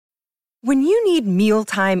When you need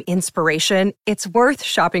mealtime inspiration, it's worth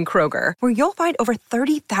shopping Kroger, where you'll find over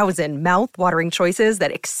 30,000 mouth-watering choices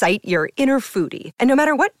that excite your inner foodie. And no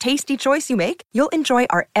matter what tasty choice you make, you'll enjoy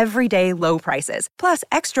our everyday low prices, plus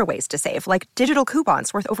extra ways to save, like digital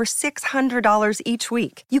coupons worth over $600 each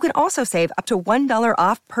week. You can also save up to $1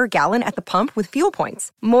 off per gallon at the pump with fuel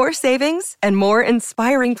points. More savings and more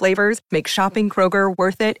inspiring flavors make shopping Kroger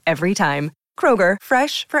worth it every time. Kroger,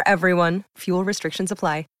 fresh for everyone. Fuel restrictions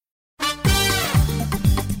apply.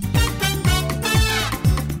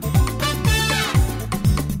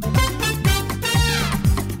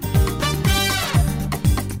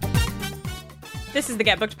 This is the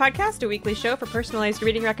Get Booked Podcast, a weekly show for personalized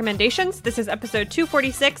reading recommendations. This is episode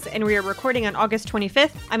 246, and we are recording on August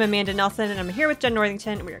 25th. I'm Amanda Nelson, and I'm here with Jen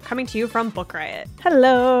Northington, and we are coming to you from Book Riot.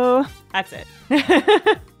 Hello. That's it.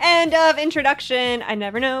 End of introduction. I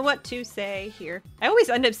never know what to say here. I always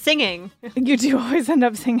end up singing. You do always end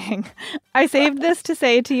up singing. I saved this to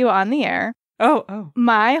say to you on the air. Oh.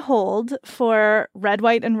 My hold for Red,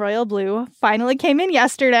 White, and Royal Blue finally came in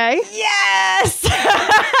yesterday. Yes!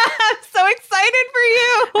 I'm so excited for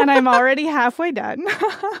you! And I'm already halfway done. Yay!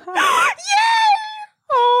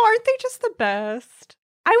 Oh, aren't they just the best?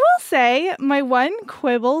 I will say my one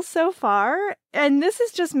quibble so far, and this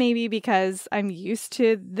is just maybe because I'm used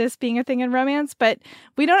to this being a thing in romance, but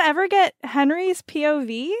we don't ever get Henry's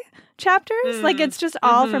POV chapters. Like, it's just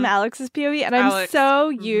all from Alex's POV, and I'm so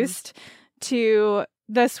used to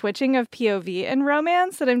the switching of POV in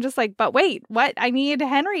romance that I'm just like, but wait, what? I need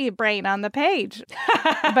Henry brain on the page.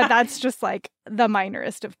 But that's just like the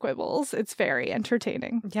minorest of quibbles. It's very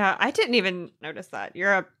entertaining. Yeah, I didn't even notice that.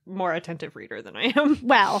 You're a more attentive reader than I am.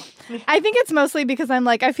 Well, I think it's mostly because I'm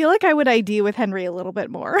like, I feel like I would ID with Henry a little bit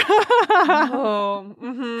more. I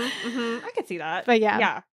could see that. But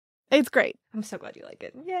yeah, it's great. I'm so glad you like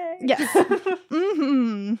it. Yay.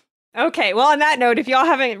 Yes. Okay, well, on that note, if y'all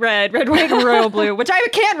haven't read Red, White, and Royal Blue, which I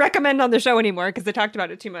can't recommend on the show anymore because I talked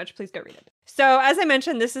about it too much, please go read it. So, as I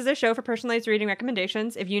mentioned, this is a show for personalized reading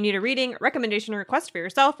recommendations. If you need a reading, recommendation, or request for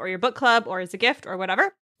yourself or your book club or as a gift or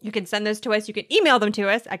whatever, you can send those to us. You can email them to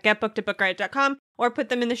us at getbooked@bookriot.com or put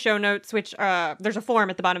them in the show notes, which there's a form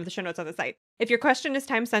at the bottom of the show notes on the site. If your question is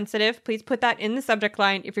time sensitive, please put that in the subject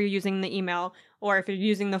line if you're using the email, or if you're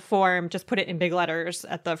using the form, just put it in big letters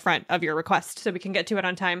at the front of your request so we can get to it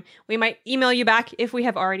on time. We might email you back if we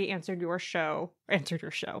have already answered your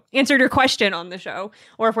question on the show,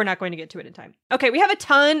 or if we're not going to get to it in time. Okay, we have a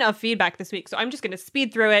ton of feedback this week, so I'm just going to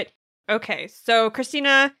speed through it. Okay, so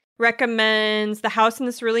Christina recommends The House in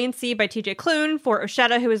the Cerulean Sea by TJ Klune for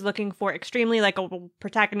Oshetta, who is looking for extremely likable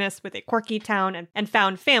protagonists with a quirky town and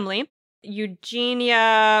found family.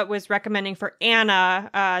 Eugenia was recommending for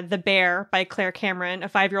Anna, The Bear by Claire Cameron. A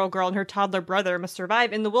 5-year-old girl and her toddler brother must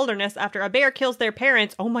survive in the wilderness after a bear kills their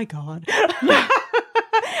parents. Oh my God.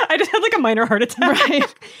 I just had like a minor heart attack.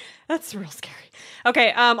 Right. That's real scary.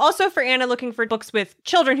 Okay, also for Anna, looking for books with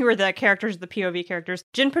children who are the characters, the POV characters.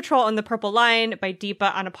 Gin Patrol on the Purple Line by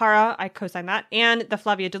Deepa Anapara. I co-sign that. And the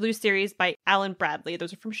Flavia DeLuce series by Alan Bradley.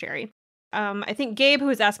 Those are from Sherry. I think Gabe, who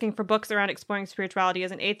is asking for books around exploring spirituality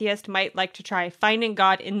as an atheist, might like to try Finding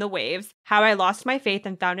God in the Waves, How I Lost My Faith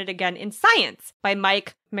and Found It Again in Science by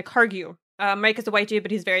Mike McHargue. Mike is a white dude,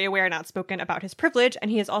 but he's very aware and outspoken about his privilege, and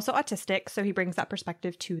he is also autistic, so he brings that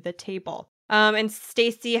perspective to the table. And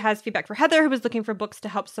Stacy has feedback for Heather, who is looking for books to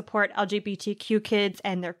help support LGBTQ kids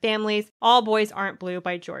and their families. All Boys Aren't Blue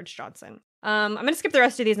by George Johnson. I'm going to skip the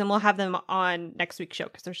rest of these and we'll have them on next week's show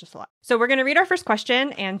because there's just a lot. So we're going to read our first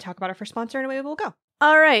question and talk about our first sponsor and away we'll go.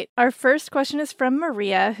 All right. Our first question is from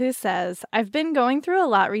Maria, who says, I've been going through a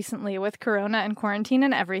lot recently with Corona and quarantine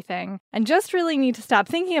and everything, and just really need to stop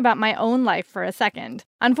thinking about my own life for a second.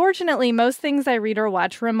 Unfortunately, most things I read or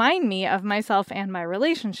watch remind me of myself and my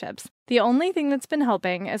relationships. The only thing that's been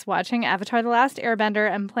helping is watching Avatar: The Last Airbender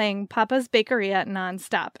and playing Papa's Bakeria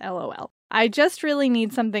nonstop, LOL. I just really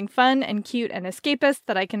need something fun and cute and escapist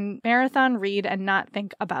that I can marathon read and not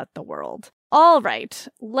think about the world. All right,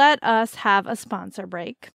 let us have a sponsor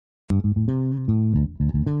break.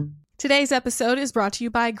 Today's episode is brought to you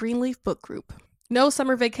by Greenleaf Book Group. No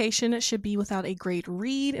summer vacation should be without a great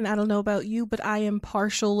read, and I don't know about you, but I am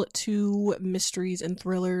partial to mysteries and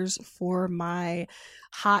thrillers for my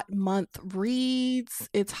hot month reads.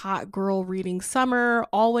 It's hot girl reading summer,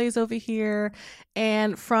 always over here.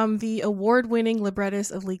 And from the award-winning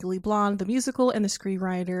librettist of Legally Blonde, the musical, and the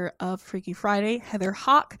screenwriter of Freaky Friday, Heather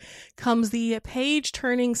Hawk, comes the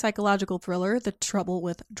page-turning psychological thriller, The Trouble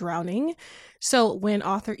with Drowning. So when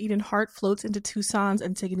author Eden Hart floats into Tucson's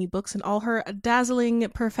Antigone Books in all her dazzling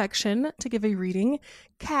perfection to give a reading,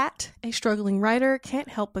 Kat, a struggling writer, can't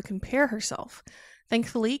help but compare herself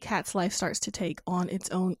Thankfully, Kat's life starts to take on its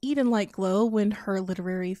own Eden-like glow when her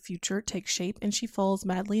literary future takes shape and she falls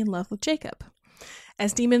madly in love with Jacob.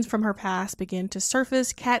 As demons from her past begin to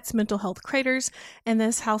surface, Kat's mental health craters, and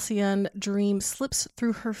this halcyon dream slips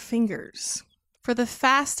through her fingers. For the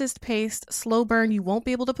fastest-paced, slow burn you won't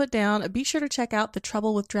be able to put down, be sure to check out The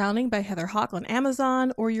Trouble with Drowning by Heather Hawk on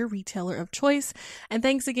Amazon or your retailer of choice. And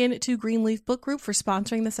thanks again to Greenleaf Book Group for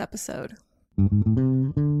sponsoring this episode.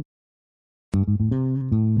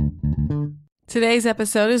 Today's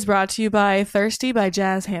episode is brought to you by Thirsty by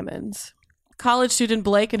Jazz Hammonds. College student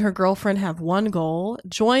Blake and her girlfriend have one goal: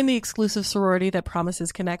 join the exclusive sorority that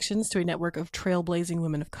promises connections to a network of trailblazing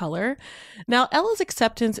women of color. Now, Ella's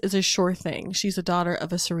acceptance is a sure thing. She's a daughter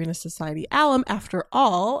of a Serena Society alum. After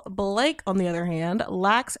all, Blake, on the other hand,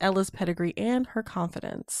 lacks Ella's pedigree and her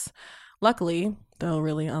confidence. Luckily, though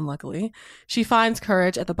really unluckily, she finds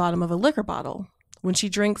courage at the bottom of a liquor bottle. When she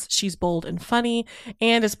drinks, she's bold and funny,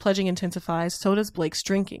 and as pledging intensifies, so does Blake's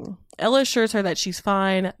drinking. Ella assures her that she's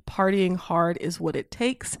fine, partying hard is what it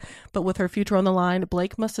takes, but with her future on the line,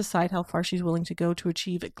 Blake must decide how far she's willing to go to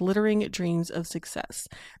achieve glittering dreams of success.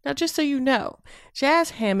 Now, just so you know,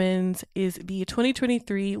 Jazz Hammonds is the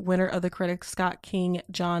 2023 winner of the Coretta Scott King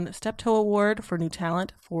John Steptoe Award for New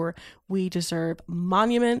Talent for We Deserve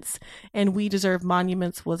Monuments, and We Deserve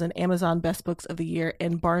Monuments was an Amazon Best Books of the Year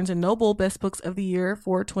and Barnes & Noble Best Books of the Year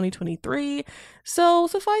for 2023. So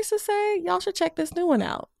suffice to say, y'all should check this new one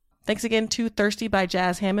out. Thanks again to Thirsty by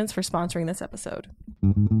Jazz Hammonds for sponsoring this episode.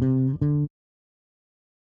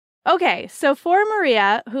 Okay, so for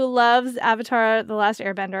Maria, who loves Avatar: The Last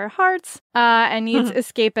Airbender hearts and needs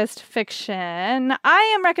escapist fiction,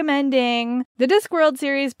 I am recommending the Discworld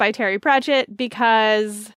series by Terry Pratchett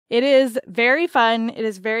because it is very fun, it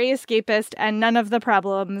is very escapist, and none of the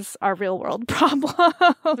problems are real-world problems.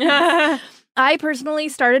 I personally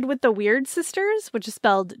started with the Weird Sisters, which is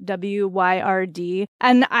spelled W-Y-R-D.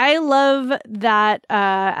 And I love that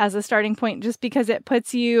as a starting point just because it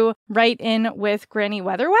puts you right in with Granny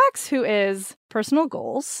Weatherwax, who is personal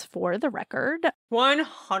goals for the record.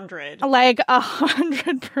 100. Like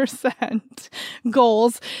 100%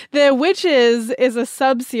 goals. The Witches is a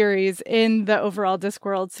sub-series in the overall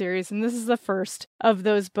Discworld series, and this is the first of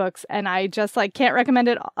those books, and I just can't recommend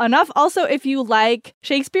it enough. Also, if you like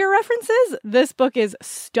Shakespeare references, this book is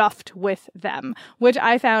stuffed with them, which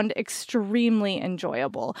I found extremely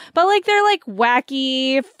enjoyable. But they're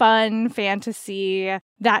wacky, fun fantasy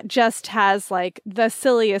that just has the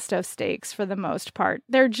silliest of stakes for the most part.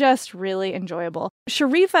 They're just really enjoyable.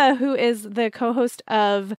 Sharifa, who is the co-host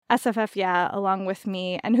of SFF Yeah along with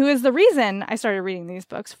me, and who is the reason I started reading these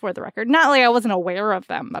books, for the record. Not I wasn't aware of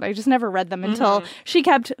them, but I just never read them until she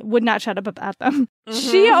would not shut up about them.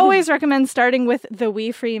 She always recommends starting with The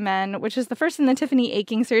We Free Men, which is the first in the Tiffany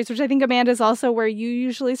Aching series, which I think, Amanda, is also where you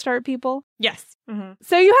usually start people. Yes.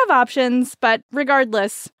 So you have options, but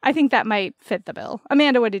regardless, I think that might fit the bill.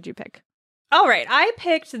 Amanda, what did you pick? All right, I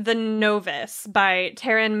picked The Novice by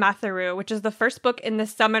Taryn Matharu, which is the first book in the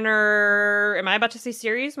Summoner, am I about to say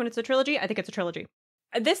series when it's a trilogy? I think it's a trilogy.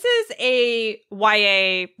 This is a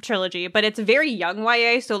YA trilogy, but it's very young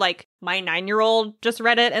YA, so my 9-year-old just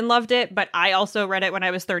read it and loved it, but I also read it when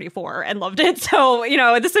I was 34 and loved it, so,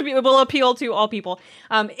 this will appeal to all people.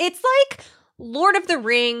 It's like Lord of the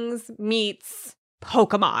Rings meets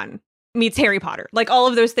Pokemon meets Harry Potter, all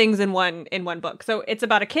of those things in one book. So it's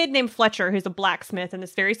about a kid named Fletcher who's a blacksmith in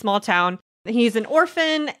this very small town. He's an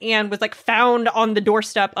orphan and was found on the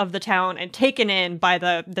doorstep of the town and taken in by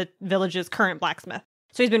the village's current blacksmith.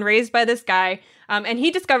 So he's been raised by this guy, and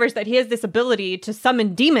he discovers that he has this ability to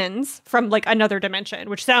summon demons from another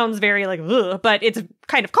dimension, which sounds very ugh, but it's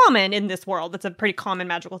kind of common in this world. It's a pretty common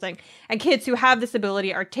magical thing. And kids who have this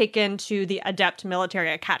ability are taken to the Adept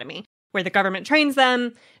Military Academy, where the government trains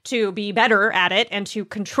them to be better at it and to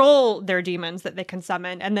control their demons that they can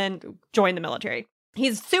summon and then join the military.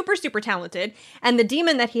 He's super, super talented. And the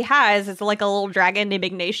demon that he has is a little dragon named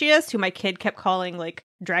Ignatius, who my kid kept calling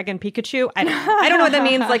Dragon Pikachu. I don't know what that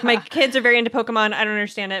means. My kids are very into Pokemon. I don't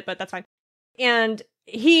understand it, but that's fine. And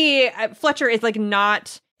Fletcher is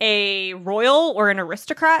not a royal or an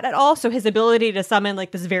aristocrat at all. So his ability to summon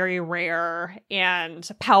this very rare and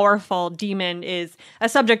powerful demon is a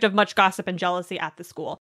subject of much gossip and jealousy at the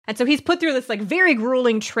school. And so he's put through this very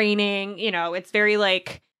grueling training. It's very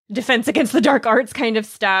Defense Against the Dark Arts kind of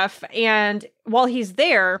stuff. And while he's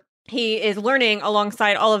there, he is learning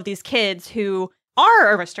alongside all of these kids who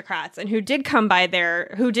are aristocrats and who did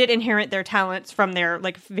who did inherit their talents from their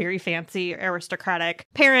like very fancy aristocratic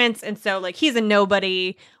parents. And so like he's a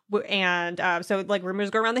nobody. And so like rumors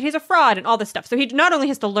go around that he's a fraud and all this stuff. So he not only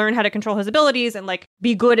has to learn how to control his abilities and like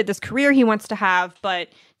be good at this career he wants to have, but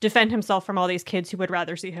defend himself from all these kids who would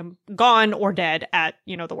rather see him gone or dead at,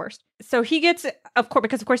 the worst. So he gets, of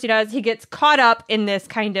course he does, he gets caught up in this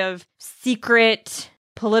kind of secret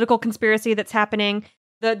political conspiracy that's happening.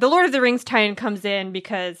 The Lord of the Rings tie-in comes in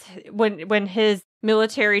because when his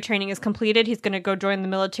military training is completed, he's going to go join the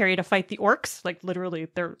military to fight the orcs. Like literally,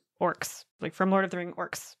 they're orcs, like from Lord of the Rings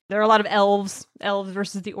orcs. There are a lot of elves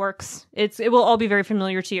versus the orcs. It will all be very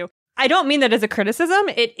familiar to you. I don't mean that as a criticism.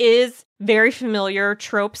 It is very familiar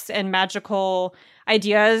tropes and magical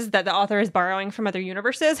ideas that the author is borrowing from other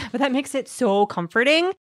universes, but that makes it so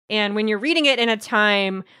comforting. And when you're reading it in a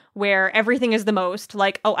time where everything is the most,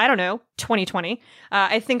 like, 2020,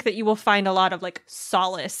 I think that you will find a lot of like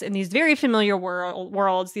solace in these very familiar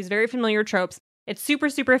worlds, these very familiar tropes. It's super,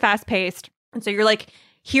 super fast paced. And so you're like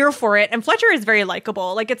here for it. And Fletcher is very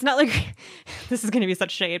likable. Like, it's not like, this is going to be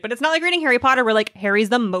such shade, but it's not like reading Harry Potter where like Harry's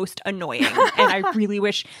the most annoying. And I really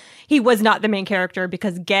wish he was not the main character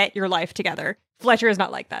because get your life together. Fletcher is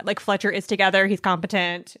not like that. Like, Fletcher is together. He's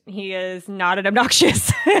competent. He is not an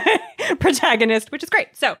obnoxious protagonist, which is great.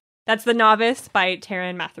 So that's The Novice by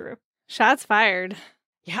Taran Matharu. Shots fired.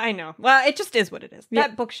 Yeah, I know. Well, it just is what it is. Yep.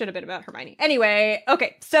 That book should have been about Hermione. Anyway,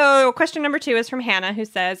 okay. So question number 2 is from Hannah, who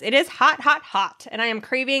says, "It is hot, hot, hot, and I am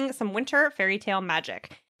craving some winter fairy tale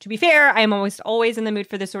magic. To be fair, I am almost always in the mood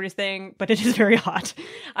for this sort of thing, but it is very hot.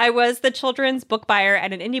 I was the children's book buyer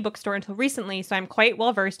at an indie bookstore until recently, so I'm quite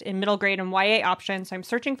well versed in middle grade and YA options, so I'm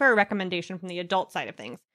searching for a recommendation from the adult side of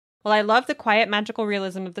things. While I love the quiet magical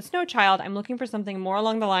realism of The Snow Child, I'm looking for something more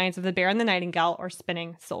along the lines of The Bear and the Nightingale or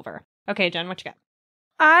Spinning Silver." Okay, Jen, what you got?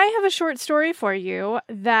 I have a short story for you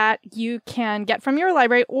that you can get from your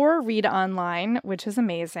library or read online, which is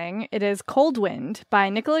amazing. It is Cold Wind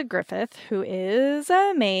by Nicola Griffith, who is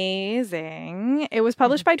amazing. It was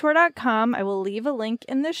published by Tor.com. I will leave a link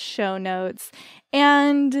in the show notes.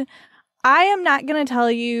 And I am not going to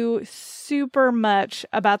tell you super much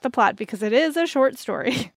about the plot because it is a short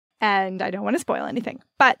story. And I don't want to spoil anything.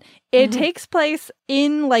 But it takes place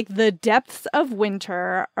in like the depths of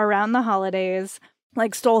winter around the holidays.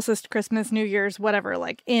 Like solstice, Christmas, New Year's, whatever,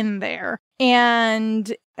 like in there.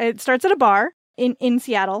 And it starts at a bar in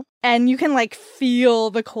Seattle. And you can like feel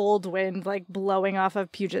the cold wind like blowing off of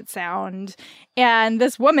Puget Sound. And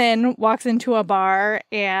this woman walks into a bar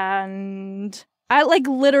and I like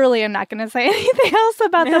literally am not going to say anything else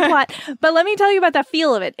about the plot. But let me tell you about the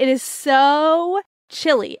feel of it. It is so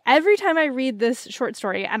chilly. Every time I read this short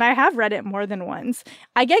story, and I have read it more than once,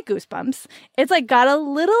 I get goosebumps. It's like got a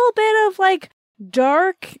little bit of like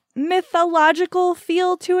dark mythological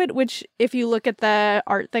feel to it, which if you look at the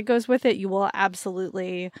art that goes with it, you will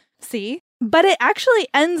absolutely see. But it actually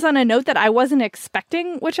ends on a note that I wasn't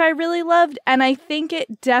expecting, which I really loved. And I think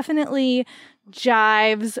it definitely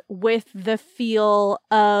jives with the feel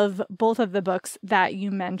of both of the books that you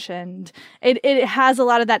mentioned. It has a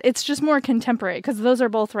lot of that. It's just more contemporary because those are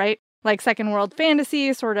both, right? Like second world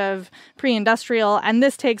fantasy, sort of pre-industrial, and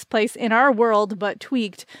this takes place in our world, but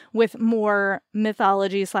tweaked with more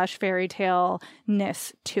mythology / fairy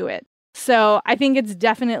tale-ness to it. So I think it's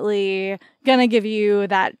definitely gonna give you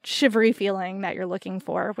that shivery feeling that you're looking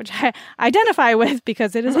for, which I identify with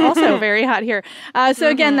because it is also very hot here. So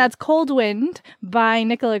again, that's Cold Wind by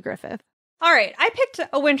Nicola Griffith. All right, I picked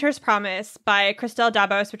A Winter's Promise by Christelle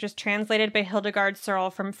Dabos, which is translated by Hildegard Searle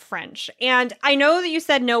from French. And I know that you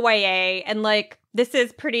said no YA, and like this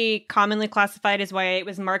is pretty commonly classified as YA. It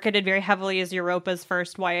was marketed very heavily as Europa's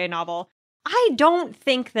first YA novel. I don't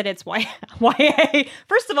think that it's YA.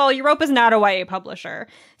 First of all, Europa's not a YA publisher.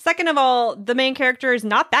 Second of all, the main character is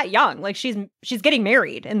not that young. Like she's getting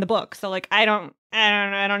married in the book. So like I don't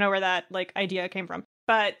know where that like idea came from.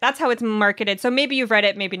 But that's how it's marketed. So maybe you've read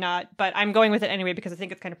it, maybe not. But I'm going with it anyway because I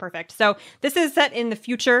think it's kind of perfect. So this is set in the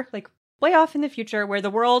future, like way off in the future, where the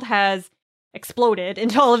world has exploded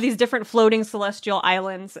into all of these different floating celestial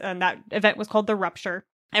islands. And that event was called the Rupture.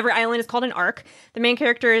 Every island is called an arc. The main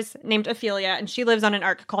character is named Ophelia, and she lives on an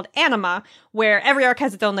arc called Anima, where every arc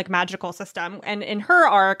has its own like magical system. And in her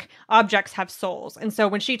arc, objects have souls. And so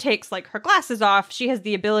when she takes like her glasses off, she has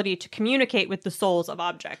the ability to communicate with the souls of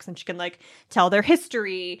objects. And she can like tell their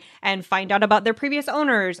history and find out about their previous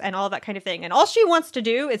owners and all that kind of thing. And all she wants to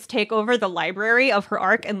do is take over the library of her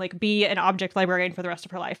arc and like be an object librarian for the rest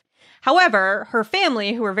of her life. However, her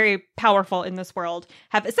family, who are very powerful in this world,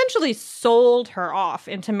 have essentially sold her off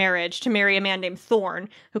into into marriage to marry a man named Thorn,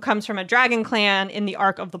 who comes from a dragon clan in the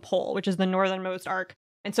Arc of the Pole, which is the northernmost arc.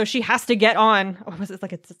 And so she has to get on, it's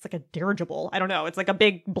like a dirigible. I don't know. It's like a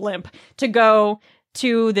big blimp to go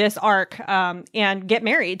to this arc and get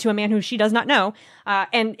married to a man who she does not know.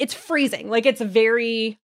 And it's freezing. Like, it's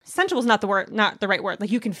very, sensual is not the right word.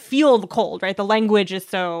 Like, you can feel the cold, right? The language is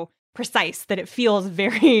so precise that it feels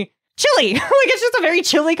very chilly. Like, it's just a very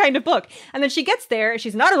chilly kind of book. And then she gets there.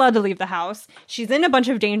 She's not allowed to leave the house. She's in a bunch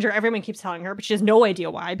of danger. Everyone keeps telling her, but she has no idea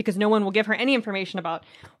why, because no one will give her any information about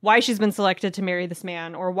why she's been selected to marry this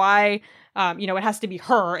man, or why, it has to be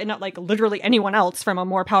her and not like literally anyone else from a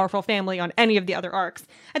more powerful family on any of the other arcs.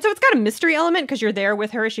 And so it's got a mystery element because you're there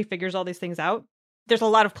with her as she figures all these things out. There's a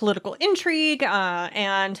lot of political intrigue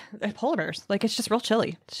and polar bears. Like, it's just real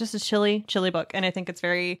chilly. It's just a chilly, chilly book. And I think it's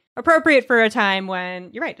very appropriate for a time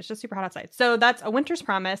when, you're right, it's just super hot outside. So that's A Winter's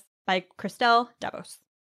Promise by Christelle Davos.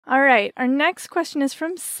 All right, our next question is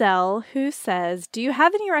from Cell, who says, do you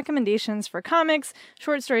have any recommendations for comics,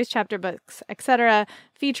 short stories, chapter books, etc.,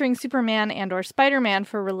 featuring Superman and or Spider-Man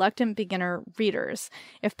for reluctant beginner readers?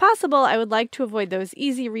 If possible, I would like to avoid those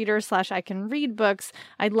easy reader/I-can-read books.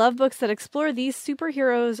 I love books that explore these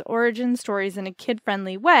superheroes' origin stories in a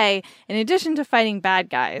kid-friendly way, in addition to fighting bad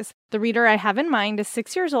guys. The reader I have in mind is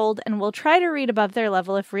 6 years old and will try to read above their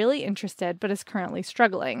level if really interested, but is currently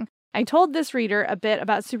struggling. I told this reader a bit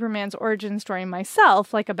about Superman's origin story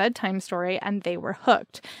myself, like a bedtime story, and they were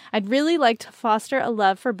hooked. I'd really like to foster a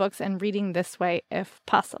love for books and reading this way if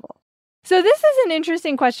possible. So this is an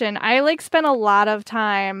interesting question. I spent a lot of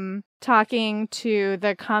time talking to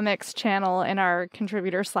the comics channel in our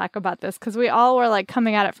contributor Slack about this because we all were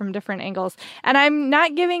coming at it from different angles. And I'm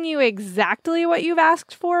not giving you exactly what you've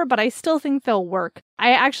asked for, but I still think they'll work.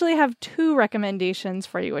 I actually have 2 recommendations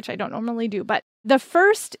for you, which I don't normally do. But the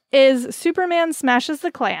first is Superman Smashes the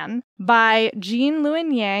Klan by Gene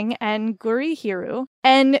Luen Yang and Guri Hiru.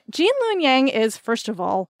 And Gene Luen Yang is, first of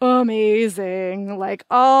all, amazing.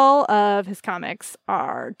 All of his comics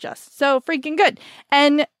are just so freaking good.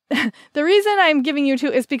 And the reason I'm giving you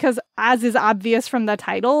 2 is because, as is obvious from the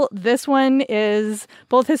title, this one is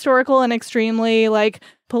both historical and extremely,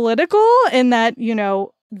 political in that,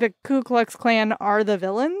 the Ku Klux Klan are the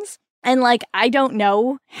villains. And, I don't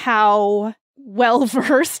know how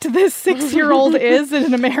well-versed this 6-year-old is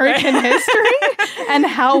in American history and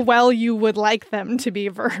how well you would like them to be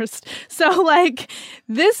versed. So,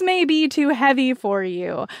 this may be too heavy for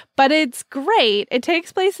you, but it's great. It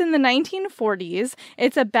takes place in the 1940s.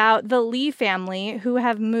 It's about the Lee family who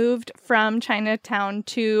have moved from Chinatown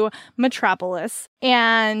to Metropolis.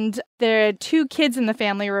 And the 2 kids in the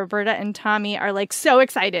family, Roberta and Tommy, are so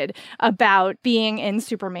excited about being in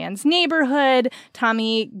Superman's neighborhood.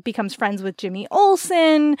 Tommy becomes friends with Jimmy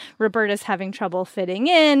Olsen. Roberta's having trouble fitting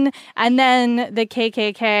in. And then the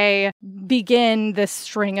KKK begin this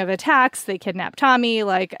string of attacks. They kidnap Tommy.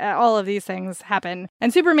 All of these things happen.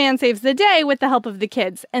 And Superman saves the day with the help of the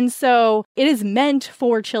kids. And so it is meant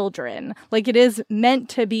for children. It is meant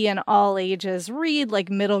to be an all ages read,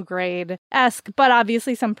 middle grade-esque, but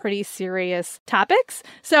obviously some pretty serious topics.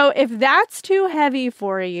 So if that's too heavy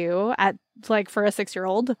for you at for a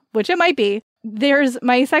 6-year-old, which it might be, there's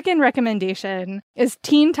my second recommendation is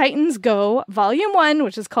Teen Titans Go Volume 1,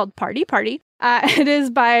 which is called Party Party. It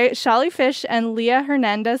is by Shali Fish and Leah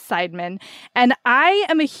Hernandez-Seidman. And I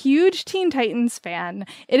am a huge Teen Titans fan.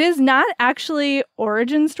 It is not actually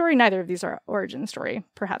origin story. Neither of these are origin story,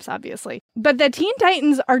 perhaps, obviously. But the Teen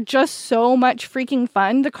Titans are just so much freaking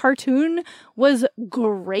fun. The cartoon was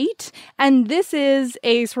great. And this is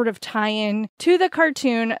a sort of tie-in to the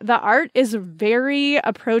cartoon. The art is very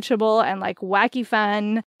approachable and wacky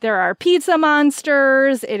fun. There are pizza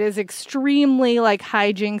monsters. It is extremely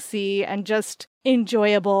hijinksy and just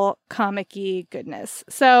enjoyable comic-y goodness.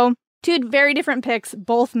 So 2 very different picks,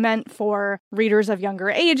 both meant for readers of younger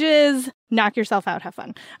ages. Knock yourself out, have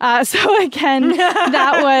fun. So again,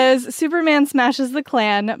 that was Superman Smashes the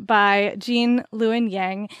Klan by Gene Luen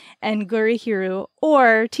Yang and Guri Hiru,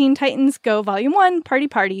 or Teen Titans Go Volume 1, Party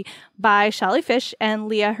Party by Shali Fish and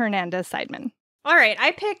Leah Hernandez-Seidman. All right, I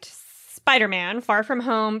picked Spider-Man, Far From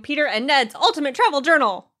Home, Peter and Ned's Ultimate Travel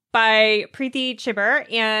Journal by Preeti Chibber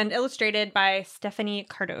and illustrated by Stephanie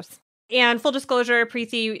Cardos. And full disclosure,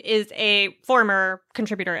 Preeti is a former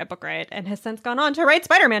contributor at Book Riot and has since gone on to write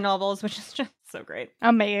Spider-Man novels, which is just So great.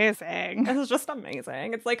 Amazing. This is just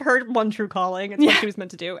amazing. It's like her one true calling. It's what she was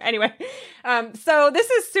meant to do. Anyway, so this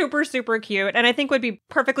is super, super cute, and I think would be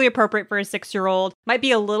perfectly appropriate for a 6-year-old. Might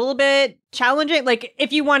be a little bit challenging. Like,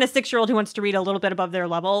 if you want a 6-year-old who wants to read a little bit above their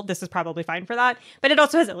level, this is probably fine for that. But it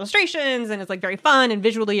also has illustrations, and it's like very fun and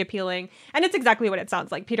visually appealing. And it's exactly what it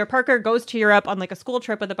sounds like. Peter Parker goes to Europe on like a school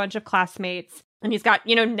trip with a bunch of classmates. And he's got,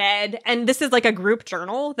 Ned. And this is like a group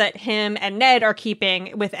journal that him and Ned are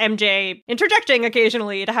keeping, with MJ interjecting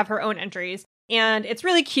occasionally to have her own entries. And it's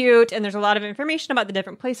really cute. And there's a lot of information about the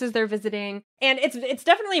different places they're visiting. And it's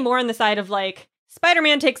definitely more on the side of like,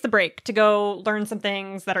 Spider-Man takes the break to go learn some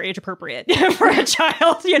things that are age appropriate for a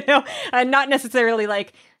child, and not necessarily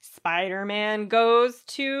like Spider-Man goes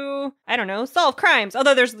to, I don't know, solve crimes.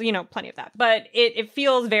 Although there's, plenty of that. But it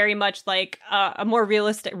feels very much like a more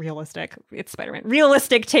realistic, it's Spider-Man,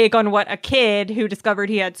 realistic take on what a kid who discovered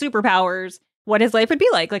he had superpowers, what his life would be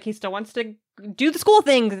like. Like, he still wants to do the school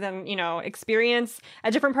things and, experience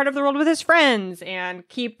a different part of the world with his friends and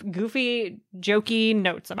keep goofy, jokey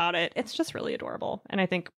notes about it. It's just really adorable, and I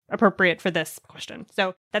think appropriate for this question.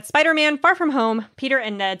 So that's Spider-Man Far From Home, Peter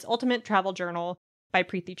and Ned's Ultimate Travel Journal by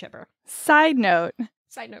Preeti Chhibber. Side note.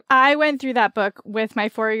 I went through that book with my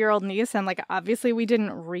 4-year-old niece, and like, obviously we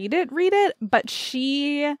didn't read it, but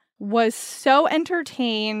she was so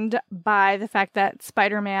entertained by the fact that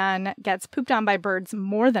Spider-Man gets pooped on by birds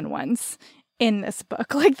more than once in this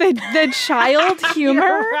book. Like, the child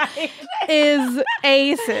humor is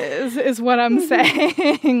aces, is what I'm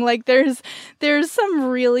saying. Like, there's some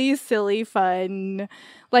really silly, fun,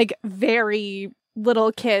 like very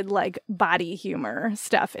little kid, like body humor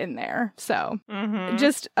stuff in there. So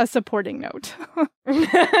just a supporting note.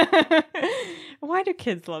 Why do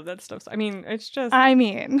kids love that stuff? I mean,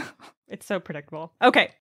 it's so predictable.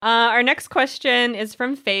 Okay. Our next question is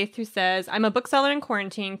from Faith, who says, I'm a bookseller in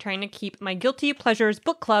quarantine trying to keep my Guilty Pleasures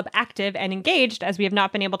book club active and engaged, as we have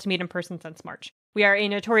not been able to meet in person since March. We are a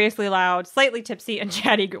notoriously loud, slightly tipsy, and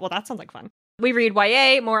chatty group. Well, that sounds like fun. We read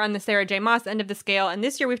YA, more on the Sarah J. Maas end of the scale, and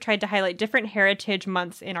this year we've tried to highlight different heritage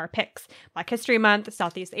months in our picks. Black History Month,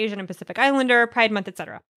 Southeast Asian and Pacific Islander, Pride Month,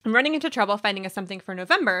 etc. I'm running into trouble finding us something for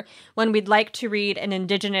November when we'd like to read an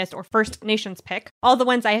Indigenous or First Nations pick. All the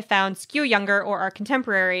ones I have found skew younger or are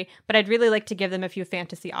contemporary, but I'd really like to give them a few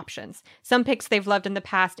fantasy options. Some picks they've loved in the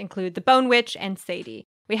past include The Bone Witch and Sadie.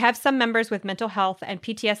 We have some members with mental health and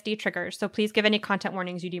PTSD triggers, so please give any content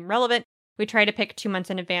warnings you deem relevant. We try to pick 2 months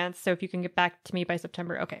in advance, so if you can get back to me by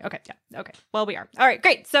September. Okay. Well, we are. All right,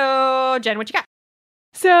 great. So, Jen, what you got?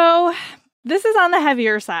 So, this is on the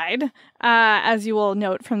heavier side, as you will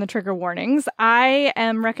note from the trigger warnings. I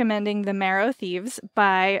am recommending The Marrow Thieves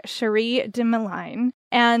by Cherie Dimaline.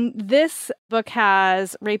 And this book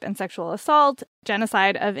has rape and sexual assault,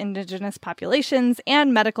 genocide of indigenous populations,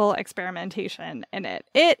 and medical experimentation in it.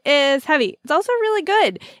 It is heavy. It's also really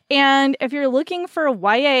good. And if you're looking for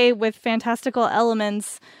YA with fantastical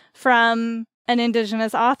elements from an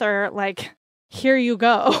indigenous author, like, here you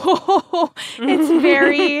go.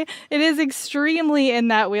 It is extremely in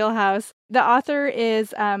that wheelhouse. The author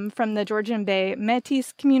is from the Georgian Bay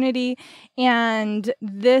Métis community, and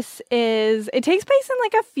it takes place in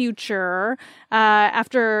like a future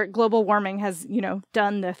after global warming has,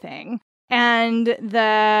 done the thing. And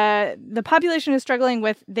the population is struggling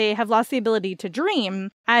with, they have lost the ability to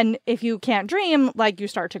dream, and if you can't dream, like, you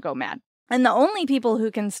start to go mad. And the only people who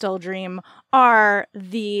can still dream are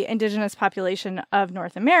the indigenous population of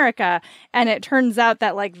North America. And it turns out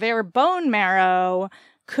that, like, their bone marrow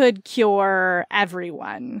could cure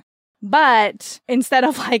everyone. But instead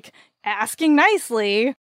of, like, asking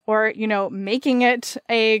nicely or, making it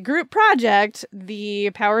a group project,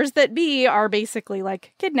 the powers that be are basically,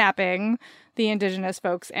 like, kidnapping the indigenous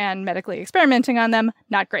folks and medically experimenting on them.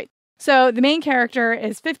 Not great. So the main character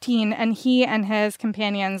is 15, and he and his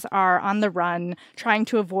companions are on the run, trying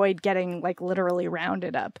to avoid getting, like, literally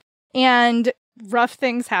rounded up. And rough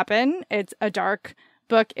things happen. It's a dark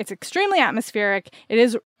book. It's extremely atmospheric. It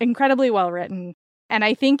is incredibly well written. And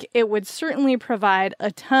I think it would certainly provide a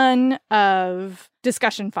ton of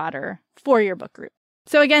discussion fodder for your book group.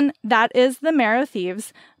 So again, that is The Marrow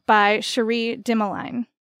Thieves by Cherie Dimaline.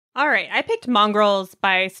 All right, I picked Mongrels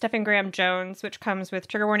by Stephen Graham Jones, which comes with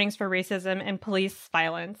trigger warnings for racism and police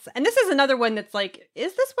violence. And this is another one that's like,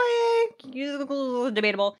 is this YA?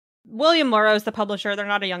 Debatable. William Morrow's the publisher. They're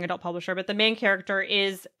not a young adult publisher, but the main character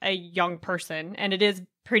is a young person, and it is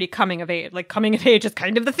pretty coming of age. Like, coming of age is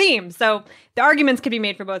kind of the theme. So the arguments could be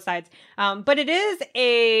made for both sides. But it is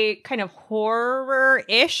a kind of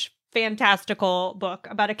horror-ish fantastical book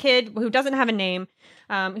about a kid who doesn't have a name,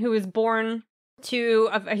 who is born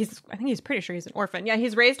I think he's pretty sure he's an orphan. Yeah,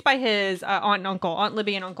 he's raised by his aunt and uncle, Aunt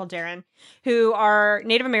Libby and Uncle Darren, who are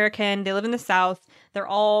Native American. They live in the South. They're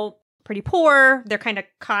all pretty poor. They're kind of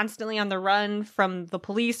constantly on the run from the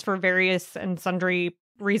police for various and sundry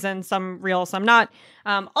reasons, some real, some not.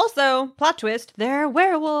 Also, plot twist, they're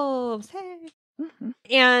werewolves. Hey. Mm-hmm.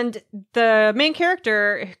 And the main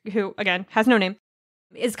character, who, again, has no name,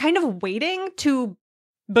 is kind of waiting to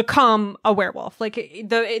become a werewolf. Like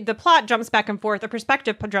the plot jumps back and forth, the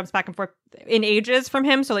perspective jumps back and forth in ages from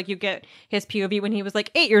him. So like you get his POV when he was like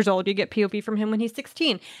 8 years old, you get POV from him when he's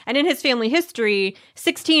 16. And in his family history,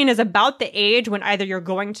 16 is about the age when either you're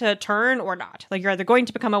going to turn or not. Like you're either going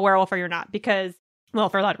to become a werewolf or you're not, because, well,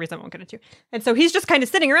 for a lot of reasons I won't get into. And so he's just kind of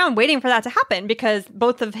sitting around waiting for that to happen, because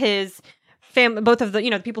both of his both of the,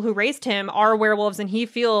 the people who raised him are werewolves, and he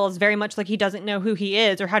feels very much like he doesn't know who he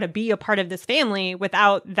is or how to be a part of this family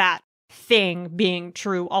without that thing being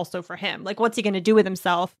true also for him. Like, what's he going to do with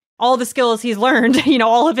himself? All the skills he's learned,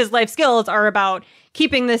 all of his life skills are about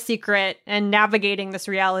keeping this secret and navigating this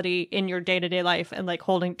reality in your day-to-day life, and like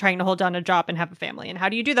trying to hold down a job and have a family. And how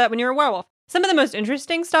do you do that when you're a werewolf? Some of the most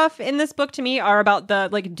interesting stuff in this book to me are about the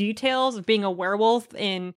like details of being a werewolf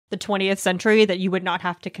in the 20th century that you would not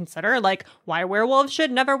have to consider, like why werewolves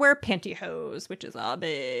should never wear pantyhose, which is a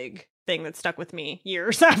big thing that stuck with me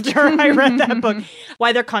years after I read that book.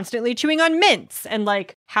 Why they're constantly chewing on mints, and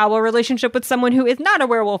like how a relationship with someone who is not a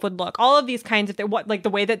werewolf would look. All of these kinds of things, like the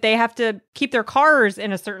way that they have to keep their cars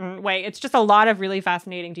in a certain way. It's just a lot of really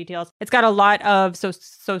fascinating details. It's got a lot of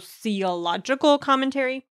sociological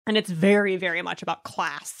commentary. And it's very, very much about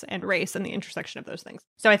class and race and the intersection of those things.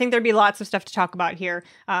 So I think there'd be lots of stuff to talk about here.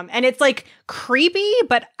 And it's like creepy,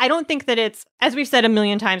 but I don't think that it's, as we've said a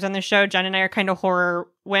million times on this show, Jen and I are kind of horror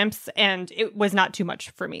wimps, and it was not too much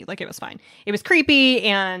for me. Like, it was fine. It was creepy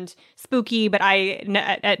and spooky, but I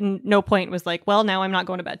at no point was like, well, now I'm not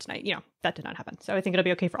going to bed tonight. That did not happen. So I think it'll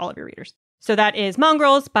be okay for all of your readers. So that is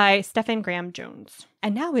Mongrels by Stephen Graham Jones.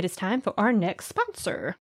 And now it is time for our next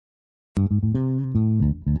sponsor.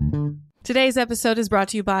 Today's episode is brought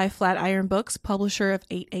to you by Flatiron Books, publisher of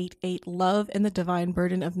 888 Love and the Divine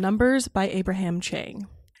Burden of Numbers by Abraham Chang.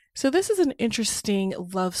 So this is an interesting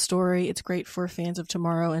love story. It's great for fans of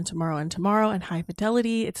Tomorrow and Tomorrow and Tomorrow and High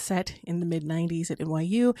Fidelity. It's set in the mid-90s at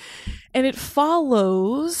NYU, and it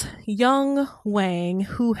follows young Wang,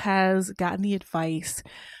 who has gotten the advice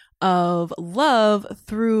of love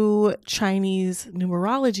through Chinese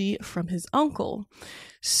numerology from his uncle.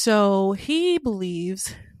 So he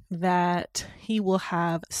believes that he will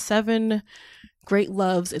have 7 great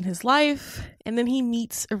loves in his life, and then he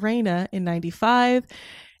meets Irena in 95,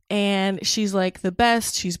 and she's like the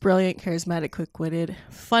best. She's brilliant, charismatic, quick-witted,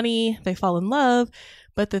 funny. They fall in love,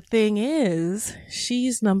 but the thing is,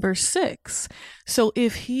 she's number 6. So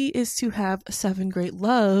if he is to have 7 great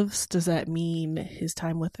loves, does that mean his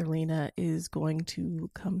time with Irena is going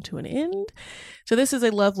to come to an end? So this is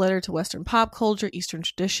a love letter to Western pop culture, Eastern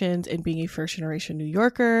traditions, and being a first-generation New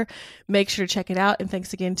Yorker. Make sure to check it out. And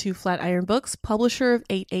thanks again to Flatiron Books, publisher of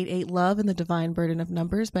 888 Love and the Divine Burden of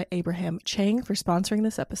Numbers by Abraham Chang, for sponsoring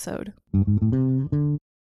this episode.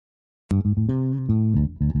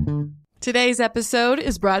 Today's episode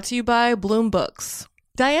is brought to you by Bloom Books.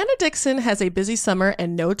 Diana Dixon has a busy summer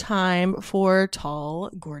and no time for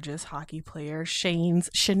tall, gorgeous hockey player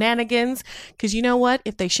Shane's shenanigans. Because you know what?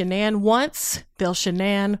 If they shenan once, they'll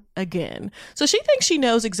shenan again. So she thinks she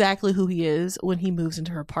knows exactly who he is when he moves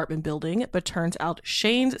into her apartment building, but turns out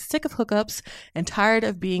Shane's sick of hookups and tired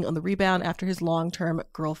of being on the rebound after his long-term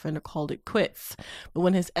girlfriend called it quits. But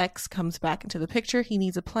when his ex comes back into the picture, he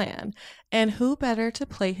needs a plan. And who better to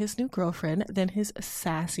play his new girlfriend than his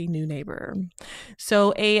sassy new neighbor?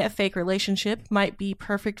 So a fake relationship might be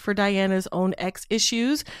perfect for Diana's own ex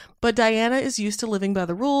issues, but Diana is used to living by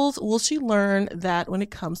the rules. Will she learn that when it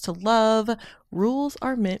comes to love, rules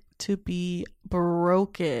are meant to be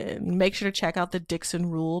broken? Make sure to check out The Dixon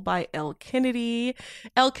Rule by Elle Kennedy.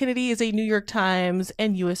 Elle Kennedy is a New York Times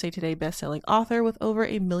and USA Today bestselling author with over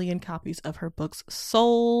 1 million copies of her books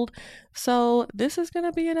sold. So this is going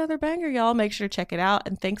to be another banger, y'all. Make sure to check it out.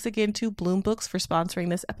 And thanks again to Bloom Books for sponsoring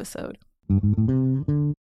this episode.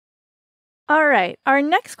 All right. Our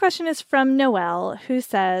next question is from Noelle, who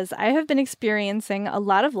says, I have been experiencing a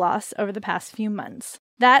lot of loss over the past few months.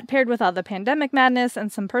 That, paired with all the pandemic madness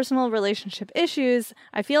and some personal relationship issues,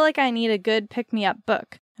 I feel like I need a good pick-me-up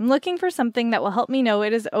book. I'm looking for something that will help me know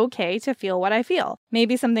it is okay to feel what I feel.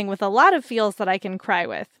 Maybe something with a lot of feels that I can cry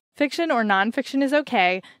with. Fiction or nonfiction is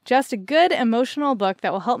okay. Just a good emotional book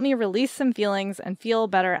that will help me release some feelings and feel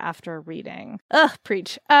better after reading. Ugh,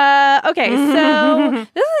 preach. Okay, so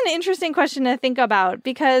this is an interesting question to think about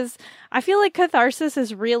because I feel like catharsis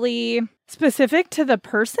is really specific to the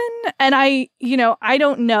person. And I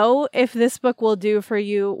don't know if this book will do for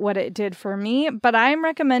you what it did for me, but I'm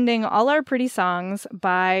recommending All Our Pretty Songs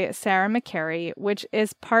by Sarah McCarry, which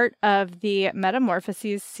is part of the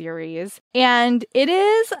Metamorphoses series. And it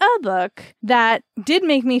is a book that did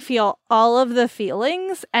make me feel all of the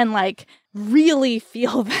feelings and like really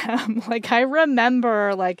feel them. Like I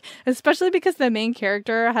remember, like, especially because the main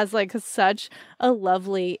character has like such a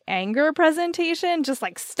lovely anger presentation, just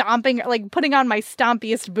like stomping, like putting on my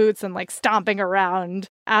stompiest boots and like stomping around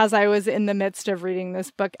as I was in the midst of reading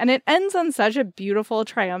this book. And it ends on such a beautiful,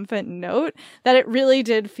 triumphant note that it really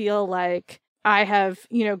did feel like I have,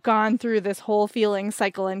 gone through this whole feeling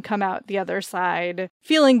cycle and come out the other side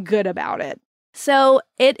feeling good about it. So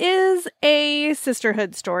it is a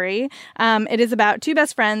sisterhood story. It is about two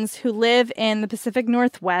best friends who live in the Pacific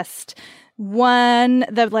Northwest. One,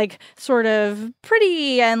 the like sort of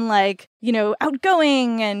pretty and like,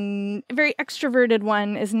 outgoing and very extroverted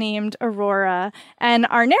one is named Aurora. And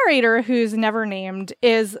our narrator, who's never named,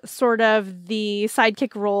 is sort of the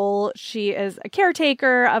sidekick role. She is a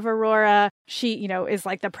caretaker of Aurora. She, is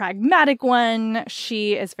like the pragmatic one.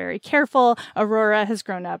 She is very careful. Aurora has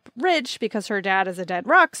grown up rich because her dad is a dead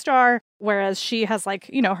rock star, whereas she has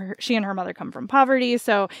like, she and her mother come from poverty.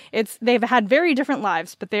 So they've had very different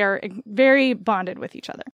lives, but they are very bonded with each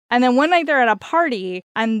other. And then one night they're at a party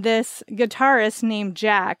and this guitarist named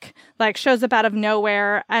Jack like shows up out of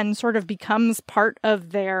nowhere and sort of becomes part of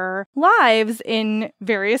their lives in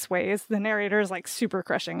various ways. The narrator is like super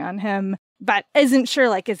crushing on him, but isn't sure,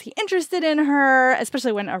 like, is he interested in her?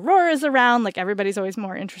 Especially when Aurora's around, like everybody's always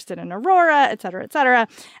more interested in Aurora, et cetera, et cetera.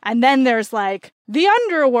 And then there's like the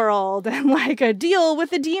underworld and like a deal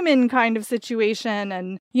with a demon kind of situation.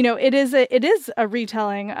 And, it is a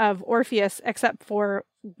retelling of Orpheus, except for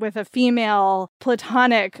with a female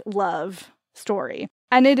platonic love story.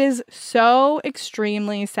 And it is so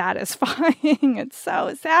extremely satisfying. It's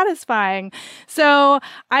so satisfying. So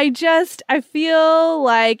I feel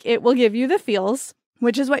like it will give you the feels,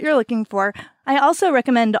 which is what you're looking for. I also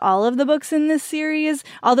recommend all of the books in this series,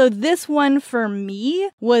 although this one for me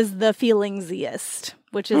was the feelingsiest,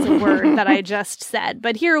 which is a word that I just said.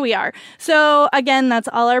 But here we are. So again, that's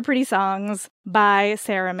All Our Pretty Songs by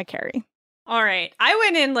Sarah McCarry. All right. I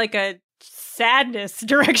went in like a sadness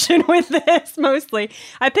direction with this mostly.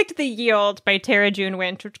 I picked The Yield by Tara June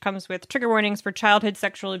Wint, which comes with trigger warnings for childhood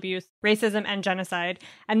sexual abuse, racism, and genocide.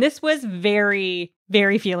 And this was very,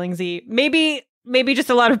 very feelingsy. Maybe just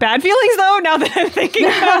a lot of bad feelings, though, now that I'm thinking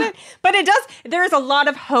about it. But there's a lot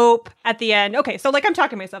of hope at the end. Okay, so like I'm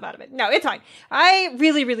talking myself out of it. No, it's fine. I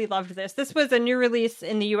really, really loved this. This was a new release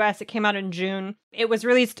in the US. It came out in June. It was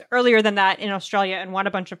released earlier than that in Australia and won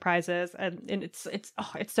a bunch of prizes. And it's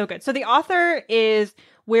so good. So the author is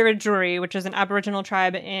Wiradjuri, which is an Aboriginal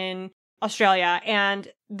tribe in Australia. And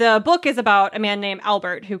the book is about a man named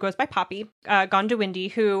Albert, who goes by Poppy,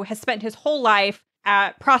 Gondawindi, who has spent his whole life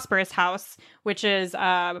at Prosperous House, which was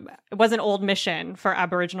an old mission for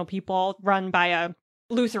Aboriginal people run by a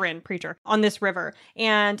Lutheran preacher on this river.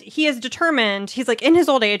 And he is determined, he's like in his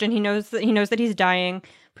old age and he knows that he's dying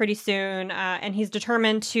pretty soon. And he's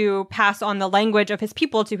determined to pass on the language of his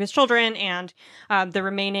people to his children and the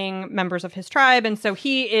remaining members of his tribe. And so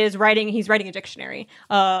he's writing a dictionary.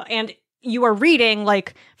 And you are reading,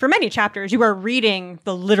 like for many chapters, you are reading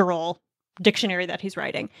the literal dictionary that he's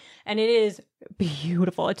writing. And it is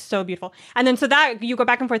beautiful. It's so beautiful. And then so that you go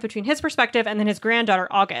back and forth between his perspective and then his granddaughter,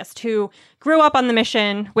 August, who grew up on the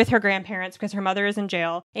mission with her grandparents because her mother is in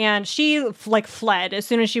jail. And she fled as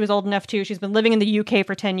soon as she was old enough to. She's been living in the UK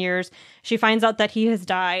for 10 years. She finds out that he has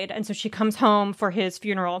died. And so she comes home for his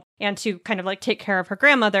funeral and to kind of like take care of her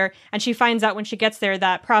grandmother. And she finds out when she gets there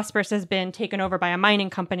that Prosperous has been taken over by a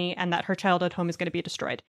mining company and that her childhood home is going to be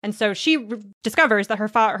destroyed. And so she discovers that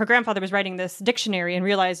her grandfather was writing this dictionary and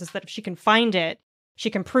realizes that if she can find it, she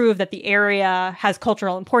can prove that the area has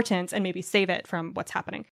cultural importance and maybe save it from what's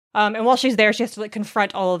happening. And while she's there, she has to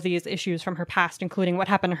confront all of these issues from her past, including what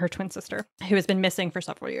happened to her twin sister, who has been missing for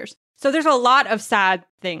several years. So there's a lot of sad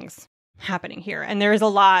things happening here. And there is a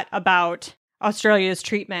lot about Australia's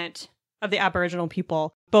treatment of the Aboriginal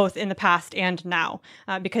people, both in the past and now,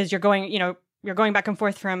 because you're going back and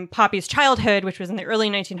forth from Poppy's childhood, which was in the early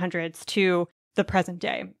 1900s, to the present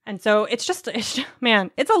day. And so it's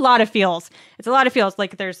a lot of feels. It's a lot of feels.